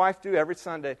and my wife do every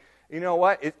Sunday. You know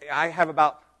what? I have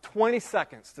about 20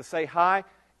 seconds to say hi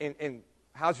and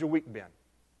how's your week been?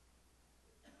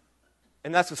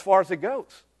 And that's as far as it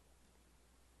goes.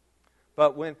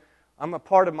 But when I'm a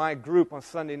part of my group on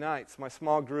Sunday nights, my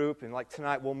small group, and like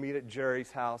tonight we'll meet at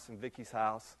Jerry's house and Vicky's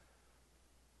house,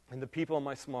 and the people in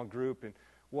my small group, and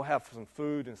we'll have some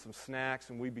food and some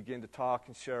snacks, and we begin to talk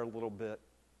and share a little bit.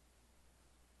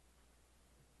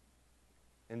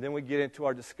 And then we get into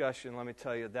our discussion. Let me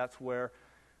tell you, that's where,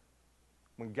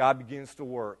 when God begins to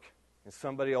work and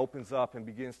somebody opens up and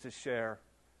begins to share,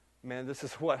 man, this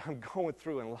is what I'm going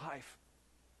through in life.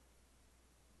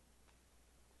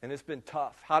 And it's been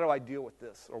tough. How do I deal with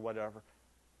this or whatever?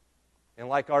 And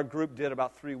like our group did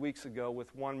about 3 weeks ago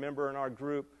with one member in our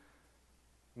group,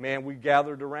 man, we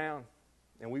gathered around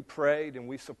and we prayed and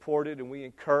we supported and we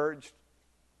encouraged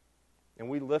and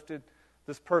we lifted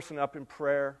this person up in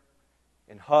prayer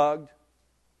and hugged,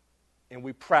 and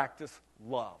we practiced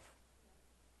love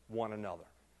one another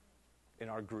in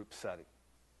our group setting.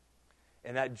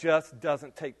 And that just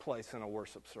doesn't take place in a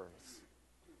worship service.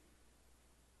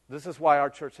 This is why our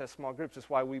church has small groups. It's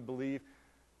why we believe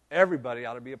everybody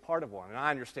ought to be a part of one. And I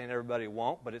understand everybody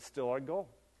won't, but it's still our goal.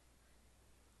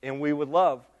 And we would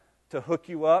love to hook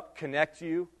you up, connect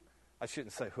you. I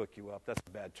shouldn't say hook you up. That's a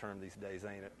bad term these days,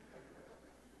 ain't it?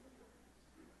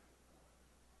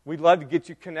 We'd love to get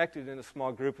you connected in a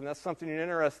small group, and that's something you're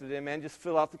interested in, man. Just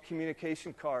fill out the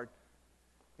communication card,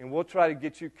 and we'll try to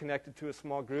get you connected to a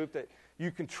small group that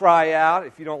you can try out.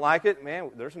 If you don't like it,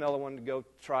 man, there's another one to go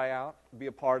try out, be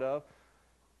a part of.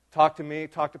 Talk to me,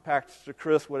 talk to Pastor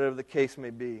Chris, whatever the case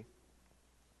may be.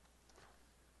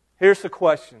 Here's the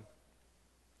question.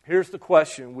 Here's the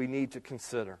question we need to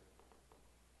consider.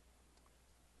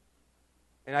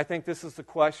 And I think this is the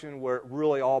question where it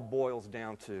really all boils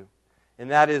down to. And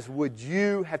that is, would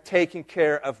you have taken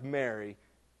care of Mary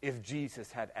if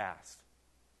Jesus had asked?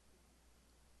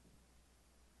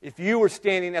 If you were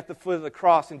standing at the foot of the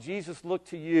cross and Jesus looked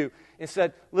to you and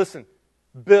said, listen,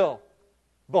 Bill,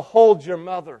 behold your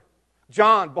mother.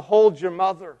 John, behold your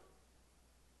mother.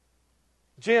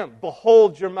 Jim,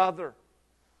 behold your mother.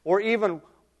 Or even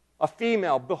a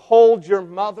female, behold your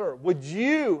mother. Would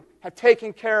you have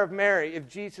taken care of Mary if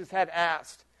Jesus had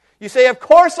asked? You say, of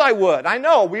course I would. I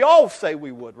know, we all say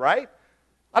we would, right?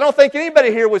 I don't think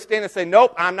anybody here would stand and say,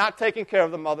 nope, I'm not taking care of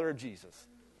the mother of Jesus.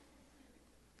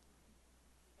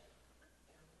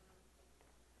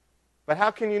 But how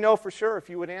can you know for sure if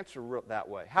you would answer that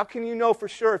way? How can you know for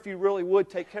sure if you really would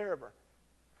take care of her?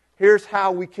 Here's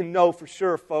how we can know for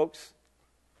sure, folks.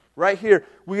 Right here,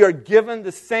 we are given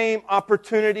the same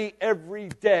opportunity every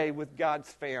day with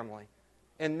God's family.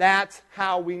 And that's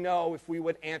how we know if we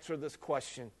would answer this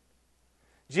question.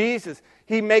 Jesus,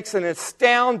 he makes an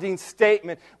astounding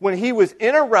statement when he was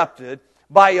interrupted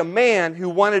by a man who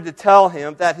wanted to tell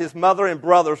him that his mother and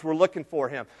brothers were looking for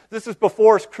him. This is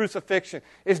before his crucifixion.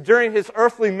 It's during his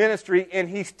earthly ministry, and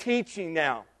he's teaching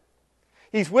now.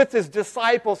 He's with his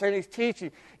disciples, and he's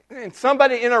teaching. And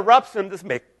somebody interrupts him, this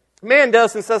man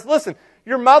does, and says, listen,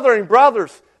 your mother and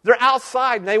brothers, they're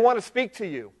outside, and they want to speak to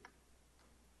you.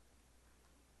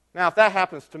 Now, if that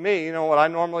happens to me, you know what I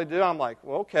normally do? I'm like,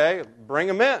 well, okay, bring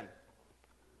them in.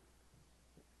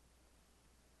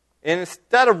 And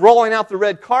instead of rolling out the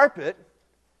red carpet,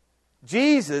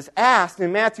 Jesus asked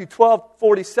in Matthew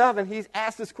 12:47, He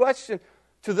asked this question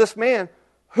to this man,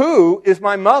 who is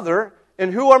my mother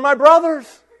and who are my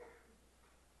brothers?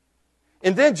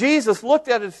 And then Jesus looked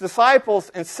at His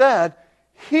disciples and said,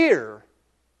 here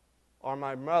are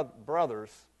my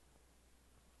brothers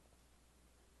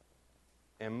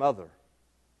and mother.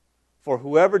 For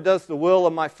whoever does the will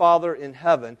of my Father in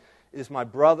heaven is my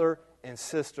brother and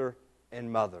sister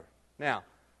and mother. Now,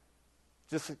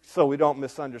 just so we don't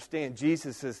misunderstand,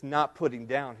 Jesus is not putting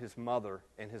down His mother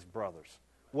and His brothers.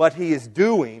 What He is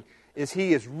doing is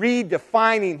He is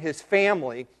redefining His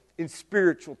family in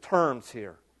spiritual terms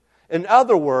here. In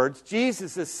other words,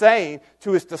 Jesus is saying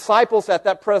to His disciples at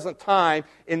that present time,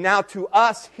 and now to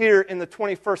us here in the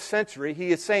 21st century,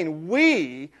 He is saying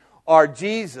we are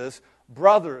Jesus'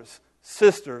 brothers,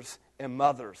 sisters, and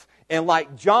mothers. And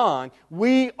like John,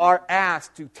 we are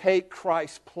asked to take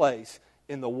Christ's place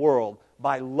in the world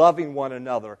by loving one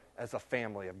another as a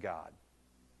family of God.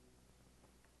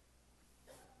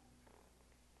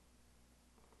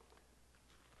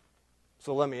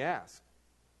 So let me ask,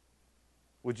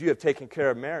 would you have taken care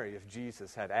of Mary if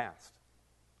Jesus had asked?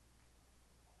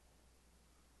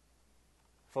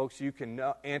 Folks, you can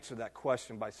answer that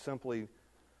question by simply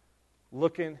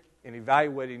looking and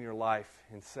evaluating your life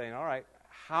and saying, all right,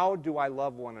 how do I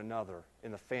love one another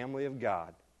in the family of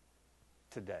God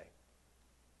today?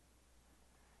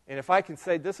 And if I can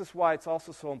say, this is why it's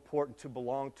also so important to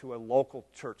belong to a local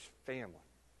church family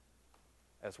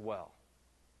as well.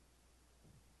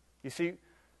 You see,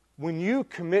 when you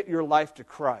commit your life to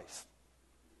Christ,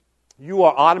 you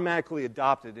are automatically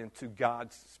adopted into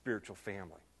God's spiritual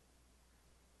family.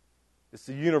 It's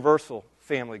the universal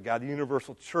family of God, the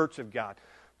universal church of God.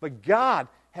 But God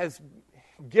has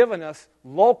given us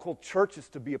local churches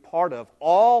to be a part of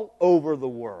all over the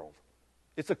world.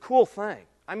 It's a cool thing.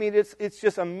 I mean, it's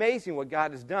just amazing what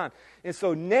God has done. And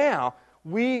so now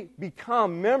we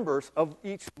become members of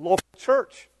each local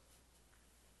church.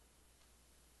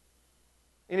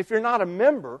 And if you're not a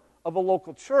member of a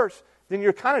local church, then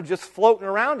you're kind of just floating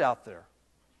around out there.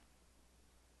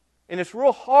 And it's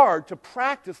real hard to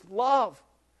practice love.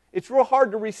 It's real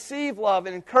hard to receive love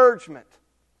and encouragement.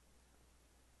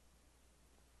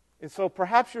 And so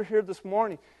perhaps you're here this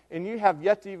morning and you have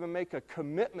yet to even make a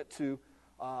commitment to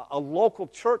a local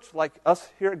church like us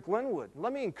here at Glenwood.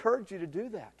 Let me encourage you to do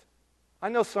that. I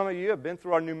know some of you have been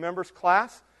through our new members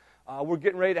class. We're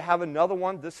getting ready to have another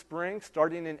one this spring,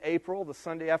 starting in April, the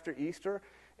Sunday after Easter.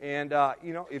 And,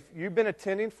 if you've been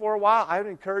attending for a while, I would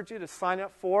encourage you to sign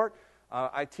up for it.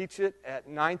 I teach it at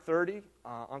 9:30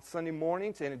 on Sunday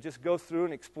mornings, and it just goes through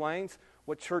and explains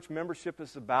what church membership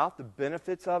is about, the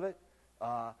benefits of it,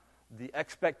 the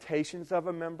expectations of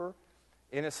a member.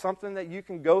 And it's something that you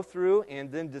can go through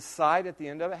and then decide at the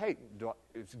end of it, hey,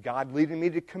 is God leading me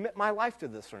to commit my life to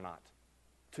this or not?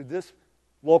 To this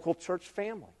local church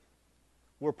family.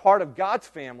 We're part of God's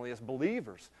family as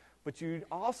believers, but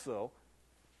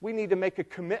we need to make a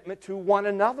commitment to one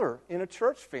another in a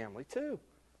church family too.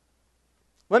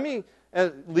 Let me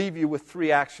leave you with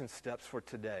 3 action steps for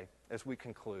today as we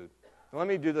conclude. Let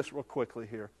me do this real quickly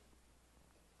here.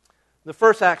 The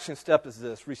first action step is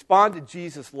this: respond to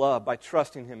Jesus' love by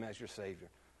trusting Him as your Savior.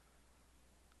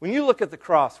 When you look at the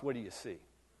cross, what do you see?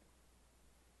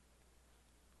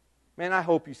 Man, I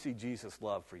hope you see Jesus'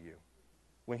 love for you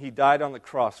when He died on the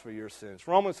cross for your sins.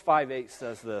 Romans 5:8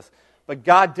 says this: but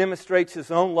God demonstrates His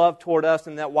own love toward us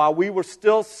in that while we were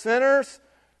still sinners,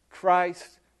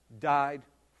 Christ died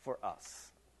for us.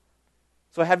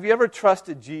 So have you ever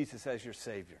trusted Jesus as your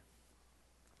Savior?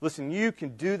 Listen, you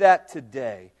can do that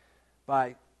today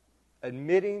by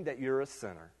admitting that you're a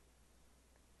sinner,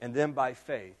 and then by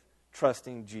faith,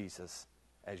 trusting Jesus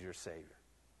as your Savior.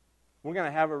 We're going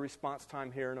to have a response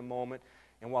time here in a moment,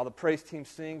 and while the praise team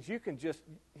sings, you can just,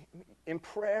 in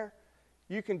prayer,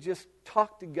 you can just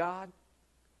talk to God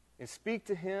and speak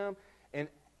to Him and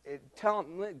tell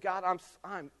Him, God,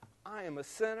 I am a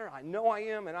sinner, I know I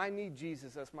am, and I need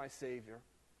Jesus as my Savior.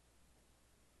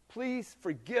 Please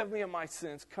forgive me of my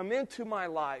sins. Come into my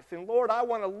life. And Lord, I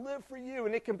want to live for you.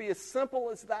 And it can be as simple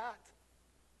as that.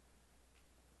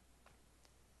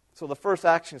 So the first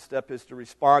action step is to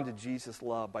respond to Jesus'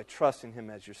 love by trusting Him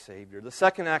as your Savior. The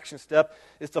second action step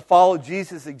is to follow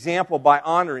Jesus' example by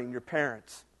honoring your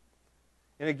parents.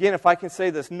 And again, if I can say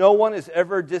this, no one is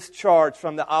ever discharged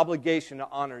from the obligation to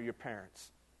honor your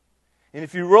parents. And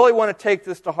if you really want to take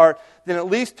this to heart, then at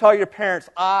least tell your parents,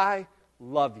 I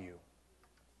love you.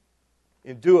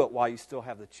 And do it while you still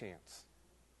have the chance.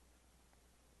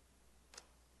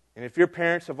 And if your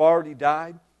parents have already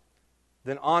died,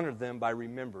 then honor them by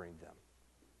remembering them.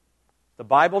 The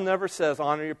Bible never says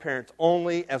honor your parents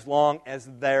only as long as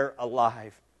they're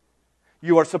alive.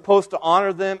 You are supposed to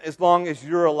honor them as long as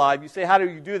you're alive. You say, how do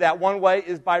you do that? One way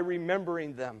is by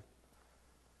remembering them.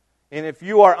 And if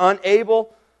you are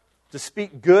unable to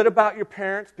speak good about your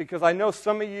parents, because I know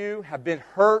some of you have been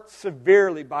hurt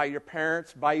severely by your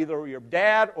parents, by either your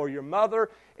dad or your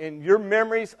mother, and your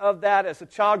memories of that as a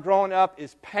child growing up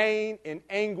is pain and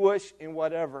anguish and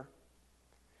whatever.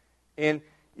 And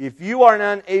if you are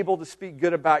unable to speak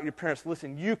good about your parents,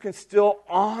 listen, you can still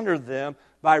honor them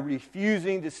by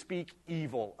refusing to speak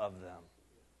evil of them.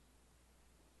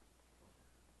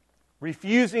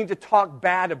 Refusing to talk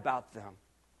bad about them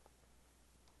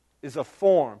is a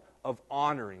form of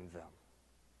honoring them,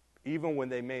 even when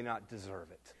they may not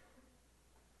deserve it.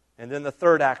 And then the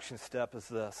third action step is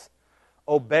this: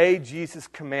 obey Jesus'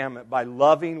 commandment by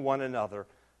loving one another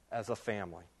as a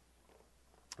family.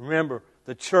 Remember,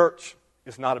 the church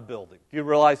is not a building. Do you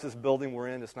realize this building we're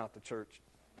in is not the church?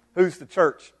 Who's the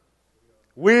church?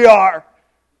 We are.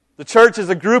 The church is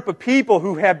a group of people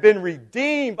who have been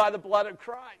redeemed by the blood of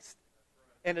Christ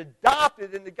and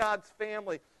adopted into God's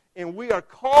family. And we are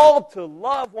called to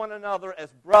love one another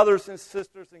as brothers and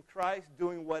sisters in Christ,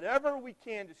 doing whatever we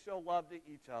can to show love to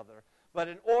each other. But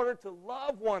in order to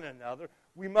love one another,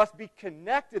 we must be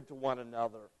connected to one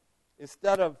another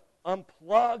instead of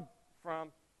unplugged from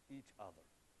each other.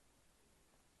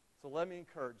 So let me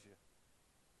encourage you.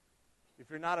 If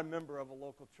you're not a member of a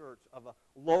local church, of a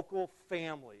local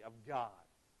family of God,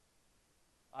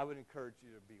 I would encourage you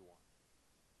to be one,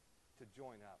 to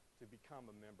join up, to become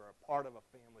a member, a part of a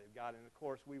family of God. And of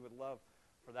course, we would love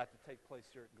for that to take place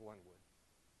here at Glenwood.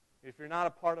 If you're not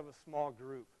a part of a small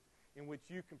group in which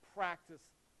you can practice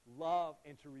love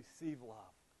and to receive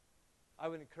love, I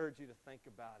would encourage you to think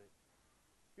about it.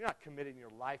 You're not committing your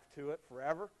life to it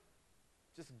forever.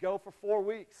 Just go for 4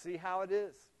 weeks. See how it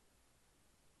is.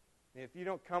 And if you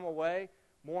don't come away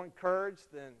more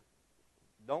encouraged, then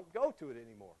don't go to it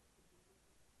anymore.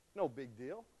 No big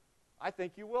deal. I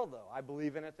think you will, though. I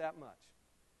believe in it that much.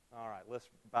 All right, let's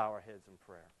bow our heads in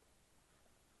prayer.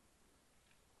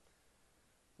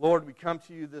 Lord, we come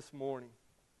to you this morning,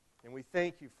 and we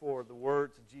thank you for the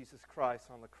words of Jesus Christ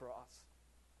on the cross.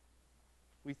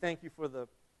 We thank you for the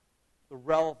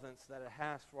relevance that it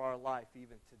has for our life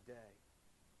even today.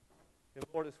 And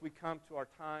Lord, as we come to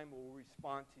our time where we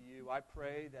respond to you, I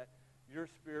pray that your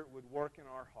Spirit would work in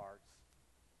our hearts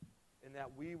and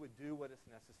that we would do what is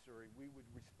necessary. We would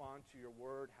respond to your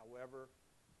word however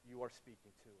you are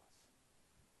speaking to us.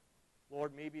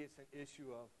 Lord, maybe it's an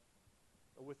issue of,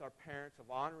 with our parents,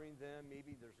 of honoring them.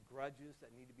 Maybe there's grudges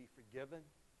that need to be forgiven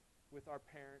with our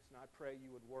parents, and I pray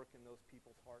you would work in those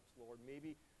people's hearts, Lord.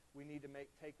 Maybe we need to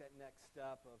take that next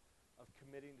step of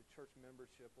committing to church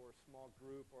membership or a small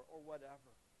group or whatever.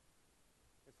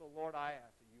 And so, Lord, I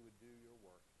ask that you would do your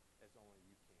work as only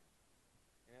you can.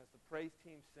 And as the praise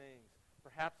team sings,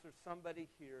 perhaps there's somebody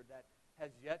here that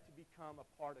has yet to become a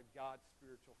part of God's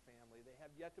spiritual family. They have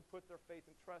yet to put their faith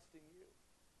and trust in you.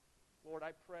 Lord,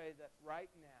 I pray that right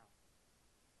now,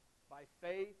 by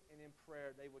faith and in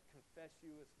prayer, they would confess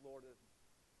you as Lord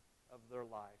of their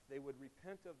life. They would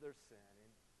repent of their sin and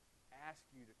ask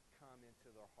you to come into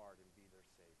their heart and be their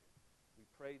Savior. We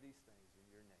pray these things in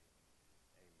your name.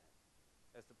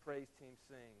 Amen. As the praise team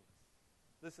sings,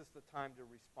 this is the time to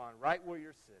respond. Right where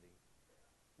you're sitting,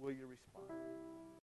 will you respond?